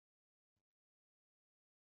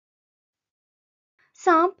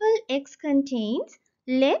Sample X contains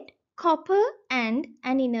lead, copper and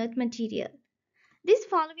an inert material. This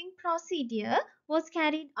following procedure was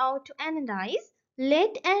carried out to analyze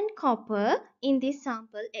lead and copper in this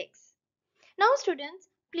sample X. Now students,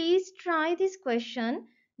 please try this question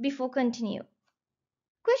before continue.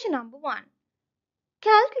 Question number 1.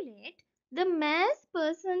 Calculate the mass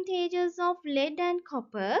percentages of lead and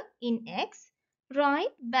copper in X.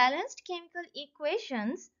 Write balanced chemical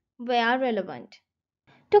equations where relevant.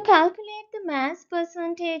 To calculate the mass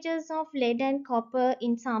percentages of lead and copper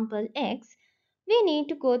in sample X, we need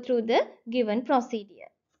to go through the given procedure.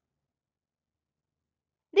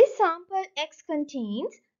 This sample X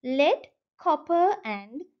contains lead, copper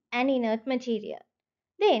and an inert material.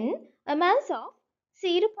 Then a mass of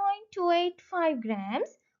 0.285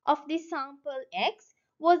 grams of the sample X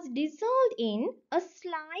was dissolved in a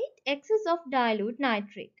slight excess of dilute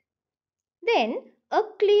nitric. Then a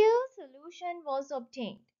clear solution was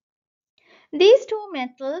obtained. These two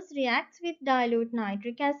metals react with dilute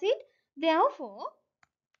nitric acid. Therefore,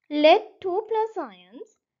 lead 2 plus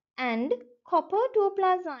ions and copper 2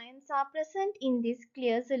 plus ions are present in this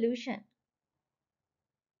clear solution.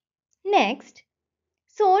 Next,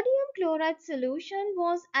 sodium chloride solution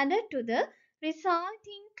was added to the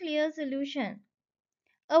resulting clear solution.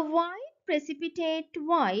 A white precipitate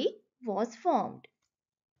Y was formed.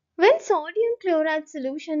 When sodium chloride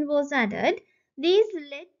solution was added, these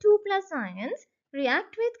lead 2 plus ions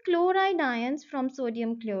react with chloride ions from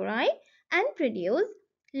sodium chloride and produce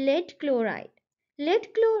lead chloride.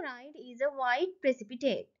 Lead chloride is a white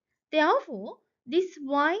precipitate. Therefore, this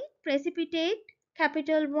white precipitate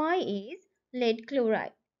capital Y is lead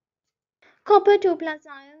chloride. Copper 2 plus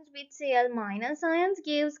ions with Cl minus ions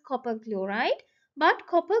gives copper chloride, but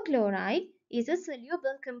copper chloride is a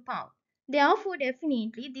soluble compound. Therefore,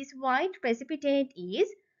 definitely this white precipitate is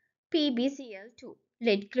PbCl2,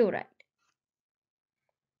 lead chloride.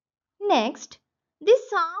 Next, this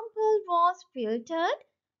sample was filtered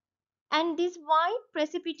and this white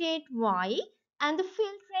precipitate Y and the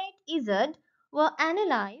filtrate Z were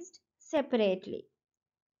analyzed separately.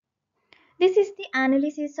 This is the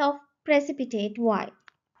analysis of precipitate Y.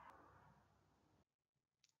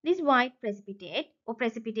 This white precipitate or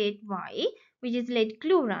precipitate Y, which is lead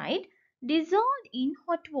chloride, dissolved in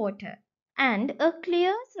hot water and a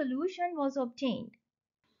clear solution was obtained.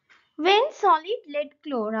 When solid lead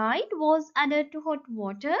chloride was added to hot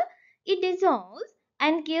water, it dissolves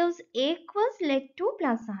and gives aqueous lead 2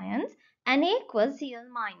 plus ions and aqueous Cl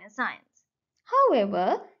minus ions.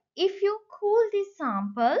 However, if you cool this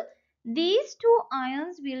sample, these two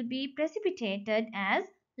ions will be precipitated as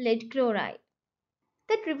lead chloride.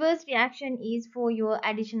 That reverse reaction is for your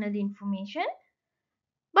additional information.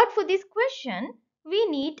 But for this question, we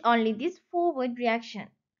need only this forward reaction.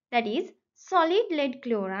 That is, solid lead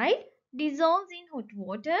chloride dissolves in hot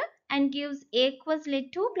water and gives aqueous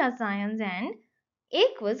lead 2 plus ions and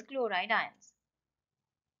aqueous chloride ions.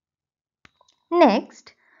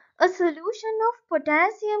 Next, a solution of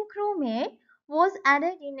potassium chromate was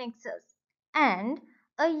added in excess and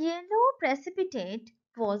a yellow precipitate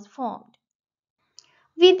was formed.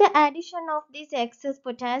 With the addition of this excess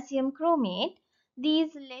potassium chromate,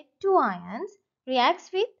 these lead 2 ions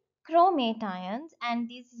reacts with chromate ions and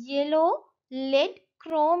this yellow lead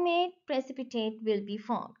chromate precipitate will be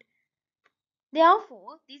formed.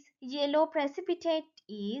 Therefore, this yellow precipitate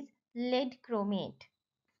is lead chromate.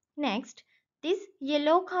 Next, this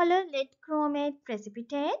yellow color lead chromate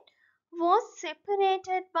precipitate was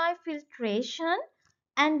separated by filtration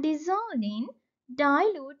and dissolved in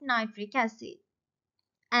dilute nitric acid,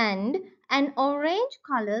 and an orange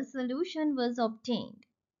color solution was obtained.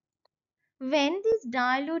 When this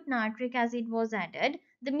dilute nitric acid was added,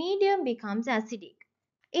 the medium becomes acidic.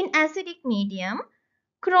 In acidic medium,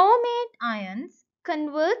 chromate ions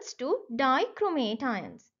converts to dichromate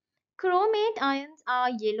ions. Chromate ions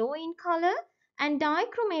are yellow in color and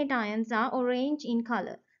dichromate ions are orange in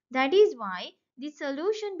color. That is why the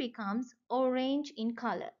solution becomes orange in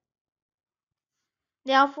color.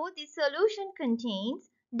 Therefore, the solution contains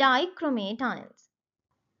dichromate ions.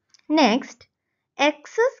 Next,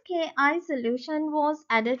 excess Ki solution was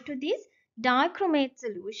added to this dichromate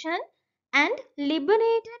solution and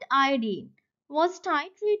liberated iodine was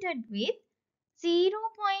titrated with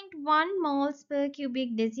 0.1 moles per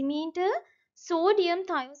cubic decimeter sodium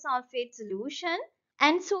thiosulfate solution,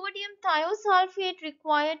 and sodium thiosulfate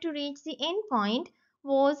required to reach the end point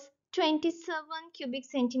was 27 cubic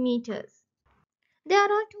centimeters. There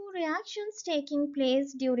are two reactions taking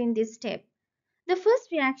place during this step. The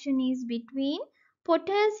first reaction is between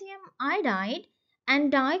potassium iodide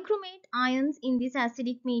and dichromate ions in this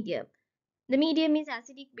acidic medium. The medium is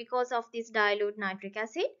acidic because of this dilute nitric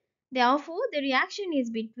acid. Therefore, the reaction is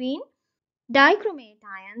between dichromate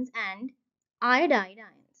ions and iodide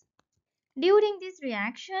ions. During this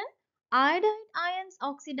reaction, iodide ions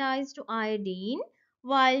oxidize to iodine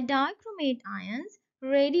while dichromate ions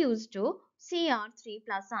reduce to Cr3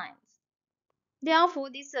 plus ions. Therefore,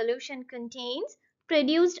 this solution contains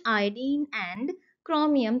produced iodine and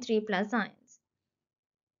chromium 3 plus ions.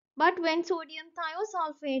 But when sodium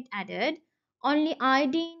thiosulfate added, only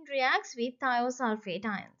iodine reacts with thiosulfate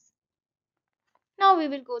ions. Now we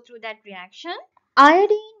will go through that reaction.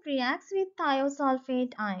 Iodine reacts with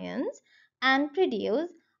thiosulfate ions and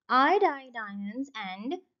produce iodide ions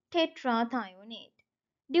and tetrathionate.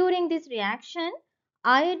 During this reaction,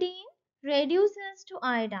 iodine reduces to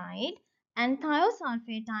iodide and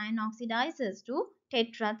thiosulfate ion oxidizes to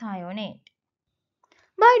tetrathionate.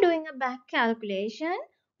 By doing a back calculation,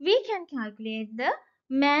 we can calculate the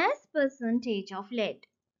mass percentage of lead.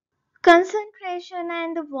 Concentration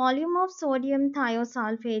and the volume of sodium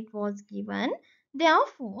thiosulfate was given.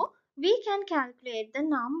 Therefore, we can calculate the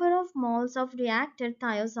number of moles of reacted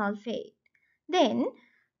thiosulfate. Then,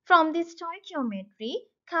 from this stoichiometry,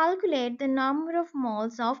 calculate the number of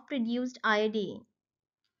moles of produced iodine.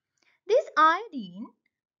 This iodine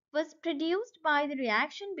was produced by the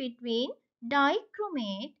reaction between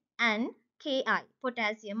dichromate and Ki,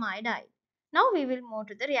 potassium iodide. Now we will move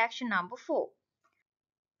to the reaction number 4.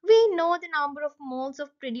 We know the number of moles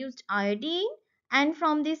of produced iodine, and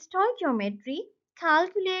from this stoichiometry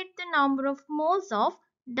calculate the number of moles of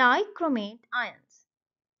dichromate ions.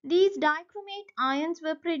 These dichromate ions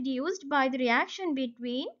were produced by the reaction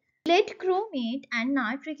between lead chromate and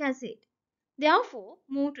nitric acid. Therefore,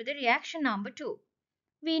 move to the reaction number 2.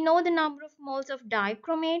 We know the number of moles of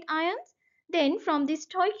dichromate ions. Then from this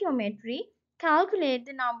stoichiometry calculate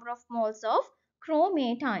the number of moles of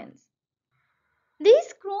chromate ions.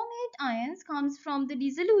 These chromate ions comes from the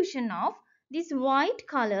dissolution of this white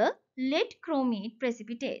color lead chromate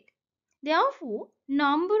precipitate. Therefore,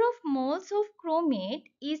 number of moles of chromate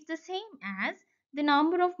is the same as the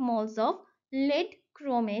number of moles of lead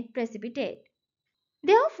chromate precipitate.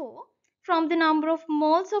 Therefore, from the number of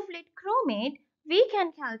moles of lead chromate, we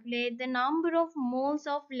can calculate the number of moles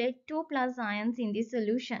of lead 2 plus ions in the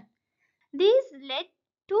solution. These lead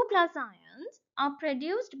 2 plus ions are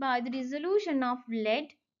produced by the dissolution of lead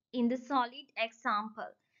in the solid X sample.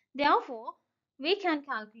 Therefore, we can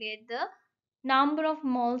calculate the number of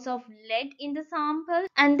moles of lead in the sample,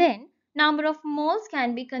 and then number of moles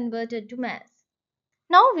can be converted to mass.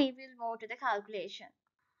 Now we will move to the calculation.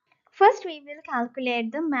 First we will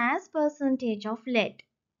calculate the mass percentage of lead.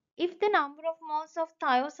 If the number of moles of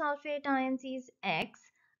thiosulfate ions is X,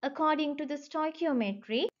 according to the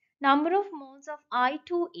stoichiometry, number of moles of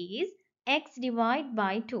I2 is X divided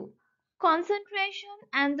by 2. Concentration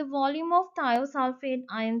and the volume of thiosulfate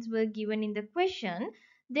ions were given in the question.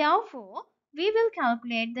 Therefore, we will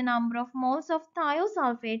calculate the number of moles of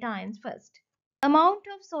thiosulfate ions first. Amount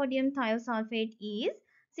of sodium thiosulfate is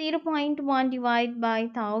 0.1 divided by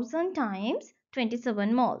 1000 times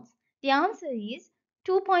 27 moles. The answer is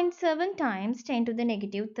 2.7 times 10 to the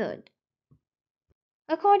negative third.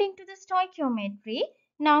 According to the stoichiometry,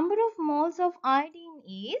 number of moles of iodine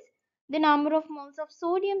is the number of moles of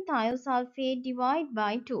sodium thiosulfate divided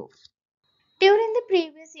by 2. During the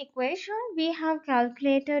previous equation, we have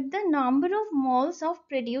calculated the number of moles of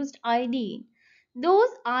produced iodine. Those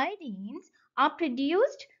iodines are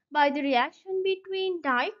produced by the reaction between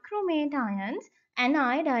dichromate ions and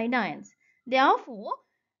iodide ions. Therefore,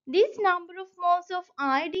 this number of moles of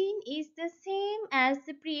iodine is the same as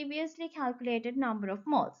the previously calculated number of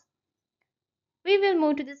moles. We will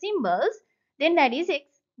move to the symbols, then that is X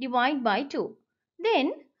divided by 2.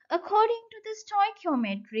 Then, according to the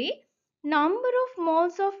stoichiometry, number of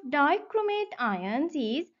moles of dichromate ions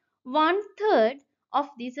is 1/3 of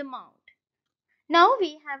this amount. Now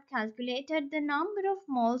we have calculated the number of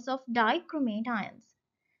moles of dichromate ions.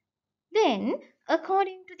 Then,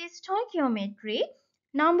 according to the stoichiometry,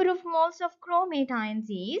 number of moles of chromate ions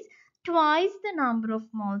is twice the number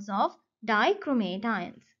of moles of dichromate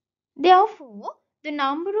ions. Therefore, the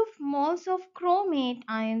number of moles of chromate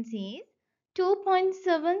ions is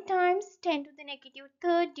 2.7 times 10 to the negative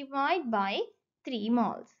third divided by 3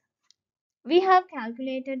 moles. We have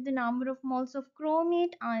calculated the number of moles of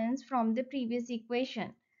chromate ions from the previous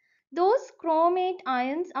equation. Those chromate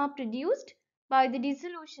ions are produced by the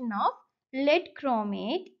dissolution of lead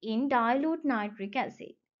chromate in dilute nitric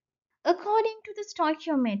acid. According to the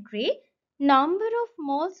stoichiometry, number of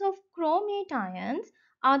moles of chromate ions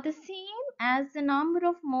are the same as the number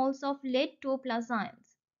of moles of lead 2 plus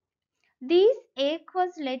ions. These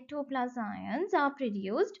aqueous lead 2 plus ions are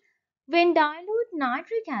produced when dilute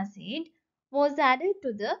nitric acid was added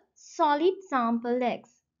to the solid sample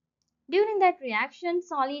X. During that reaction,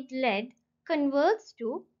 solid lead converts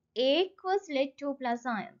to aqueous lead 2 plus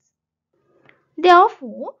ions.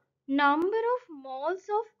 Therefore, number of moles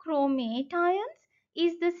of chromate ions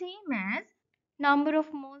is the same as number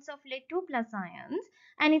of moles of lead 2 plus ions,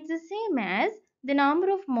 and it's the same as the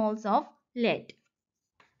number of moles of lead.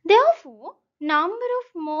 Therefore, number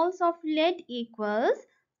of moles of lead equals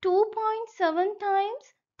 2.7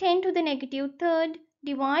 times 10 to the negative third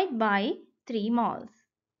divided by 3 moles.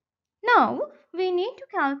 Now, we need to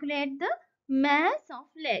calculate the mass of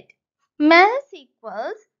lead. Mass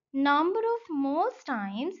equals number of moles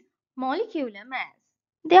times molecular mass.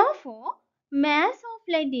 Therefore, mass of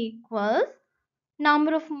lead equals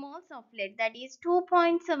number of moles of lead, that is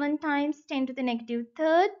 2.7 times 10 to the negative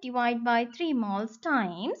third divided by 3 moles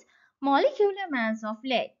times molecular mass of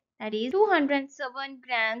lead, that is 207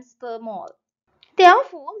 grams per mole.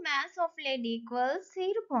 Therefore, mass of lead equals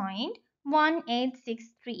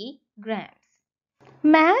 0.1863 grams.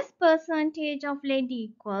 Mass percentage of lead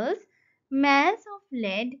equals mass of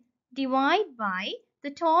lead divided by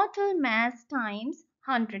the total mass times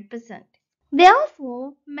 100%.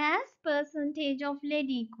 Therefore, mass percentage of lead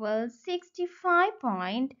equals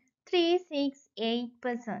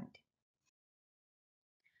 65.368%.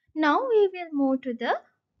 Now we will move to the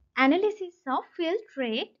analysis of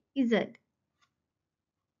filtrate Z.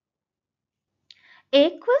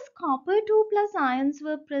 Aqueous copper 2 plus ions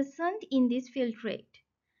were present in this filtrate.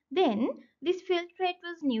 Then this filtrate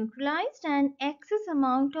was neutralized and excess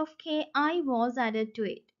amount of Ki was added to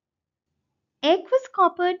it. Aqueous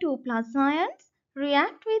copper 2 plus ions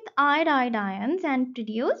react with iodide ions and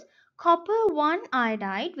produce copper 1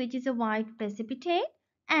 iodide, which is a white precipitate,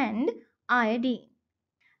 and iodine.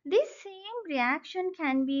 This same reaction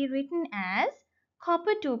can be written as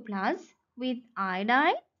copper 2 plus with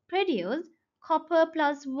iodide produce copper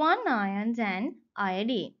plus 1 ions and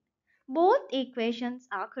iodine. Both equations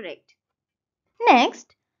are correct.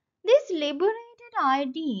 Next, this liberated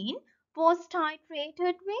iodine was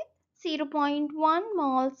titrated with 0.1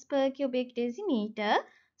 moles per cubic decimeter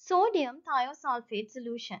sodium thiosulfate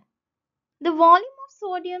solution. The volume of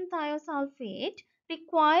sodium thiosulfate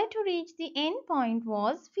required to reach the end point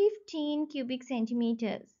was 15 cubic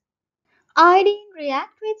centimeters. Iodine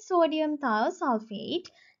react with sodium thiosulfate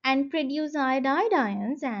and produce iodide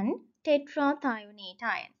ions and tetrathionate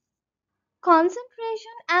ion.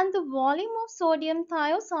 Concentration and the volume of sodium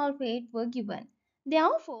thiosulfate were given.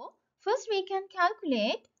 Therefore, first we can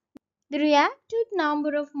calculate the reacted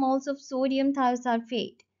number of moles of sodium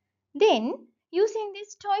thiosulfate. Then, using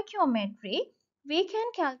this stoichiometry, we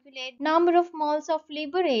can calculate number of moles of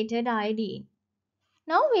liberated iodine.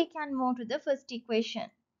 Now we can move to the first equation.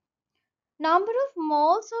 Number of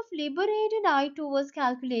moles of liberated I2 was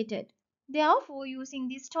calculated. Therefore, using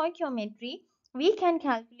this stoichiometry, we can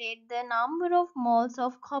calculate the number of moles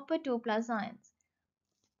of copper 2 plus ions.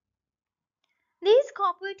 These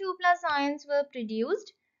copper 2 plus ions were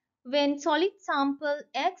produced when solid sample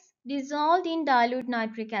X dissolved in dilute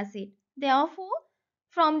nitric acid. Therefore,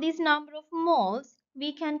 from this number of moles,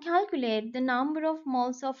 we can calculate the number of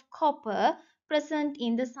moles of copper present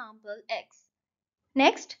in the sample X.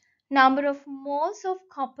 Next, number of moles of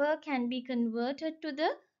copper can be converted to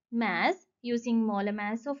the mass using molar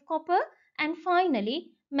mass of copper, and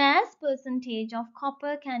finally mass percentage of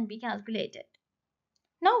copper can be calculated.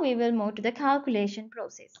 Now we will move to the calculation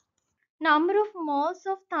process. Number of moles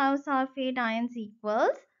of thiosulfate ions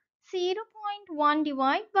equals 0.1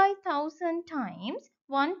 divided by 1000 times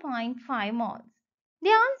 1.5 moles.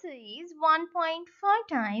 The answer is 1.5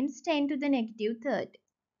 times 10 to the negative third.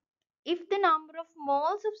 If the number of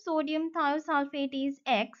moles of sodium thiosulfate is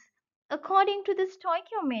X, according to the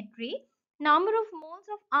stoichiometry, number of moles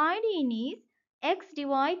of iodine is X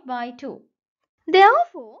divided by 2.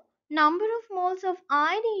 Therefore, number of moles of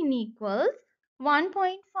iodine equals 1.5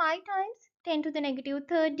 times 10 to the negative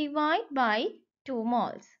third divided by 2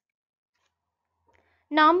 moles.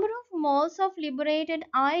 Number of moles of liberated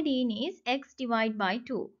iodine is X divided by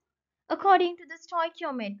 2. According to the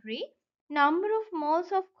stoichiometry, number of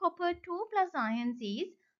moles of copper 2 plus ions is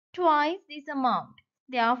twice this amount.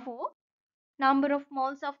 Therefore, number of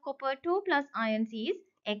moles of copper 2 plus ions is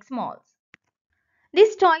X moles.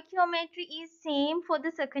 This stoichiometry is same for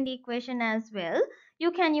the second equation as well.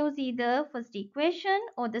 You can use either first equation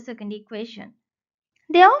or the second equation.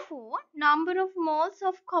 Therefore, number of moles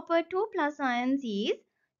of copper 2 plus ions is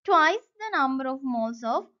twice the number of moles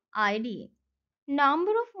of iodine.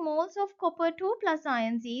 Number of moles of copper 2 plus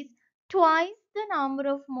ions is twice the number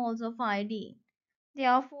of moles of iodine.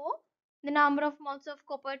 Therefore, the number of moles of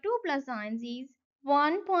copper 2 plus ions is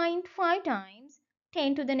 1.5 times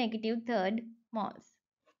 10 to the negative third moles.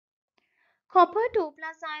 Copper 2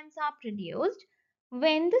 plus ions are produced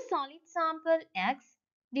when the solid sample X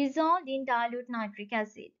dissolved in dilute nitric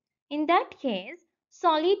acid. In that case,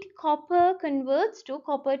 solid copper converts to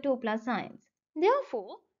copper 2 plus ions.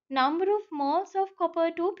 Therefore, number of moles of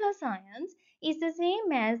copper 2 plus ions is the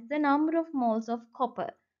same as the number of moles of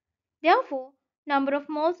copper. Therefore, number of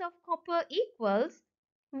moles of copper equals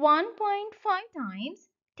 1.5 times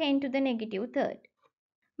 10 to the negative third.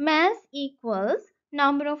 Mass equals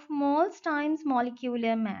number of moles times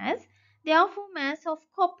molecular mass. Therefore, mass of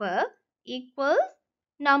copper equals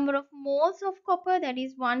number of moles of copper, that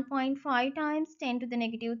is 1.5 times 10 to the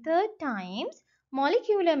negative third times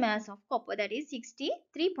molecular mass of copper, that is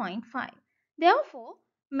 63.5. Therefore,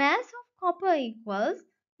 mass of copper equals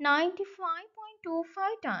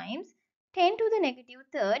 95.25 times 10 to the negative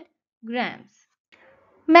third grams.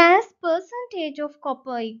 Mass percentage of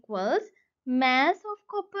copper equals mass of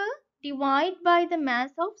copper divided by the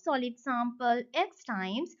mass of solid sample X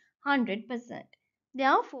times 100%.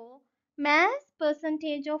 Therefore, mass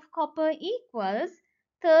percentage of copper equals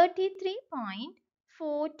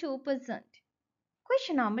 33.42%.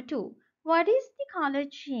 Question number 2. What is the color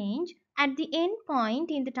change at the end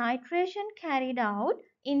point in the titration carried out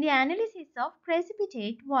in the analysis of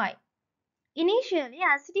precipitate Y? Initially,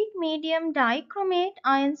 acidic medium dichromate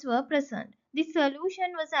ions were present. The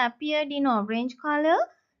solution was appeared in orange color,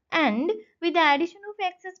 and with the addition of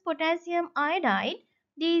excess potassium iodide,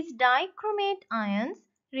 these dichromate ions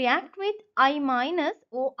react with I minus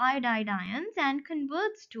or iodide ions and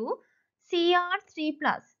converts to Cr3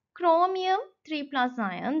 plus, chromium 3 plus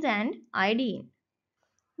ions and iodine.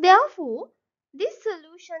 Therefore, this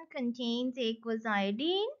solution contains aqueous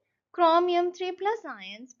iodine, chromium 3 plus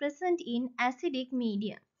ions present in acidic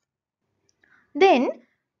medium. Then,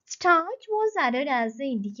 starch was added as the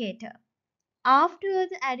indicator. After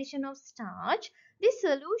the addition of starch, this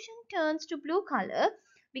solution turns to blue color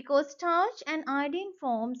because starch and iodine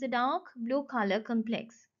forms a dark blue color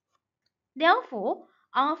complex. Therefore,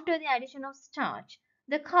 after the addition of starch,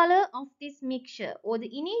 the color of this mixture or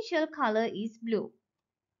the initial color is blue.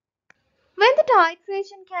 When the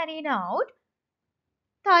titration carried out,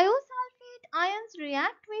 thiosulfate ions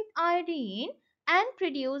react with iodine and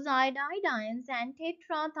produce iodide ions and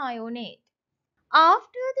tetrathionate.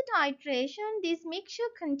 After the titration, this mixture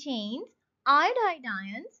contains iodide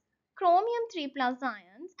ions, chromium 3 plus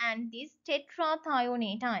ions and these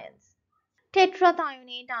tetrathionate ions.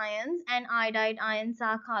 Tetrathionate ions and iodide ions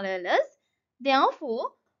are colorless.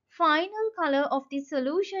 Therefore, final color of the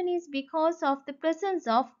solution is because of the presence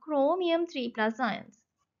of chromium 3 plus ions.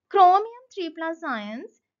 Chromium 3 plus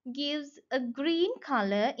ions gives a green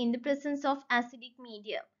color in the presence of acidic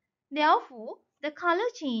medium. Therefore, the color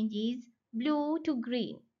change is blue to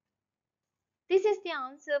green. This is the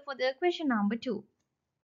answer for the question number 2.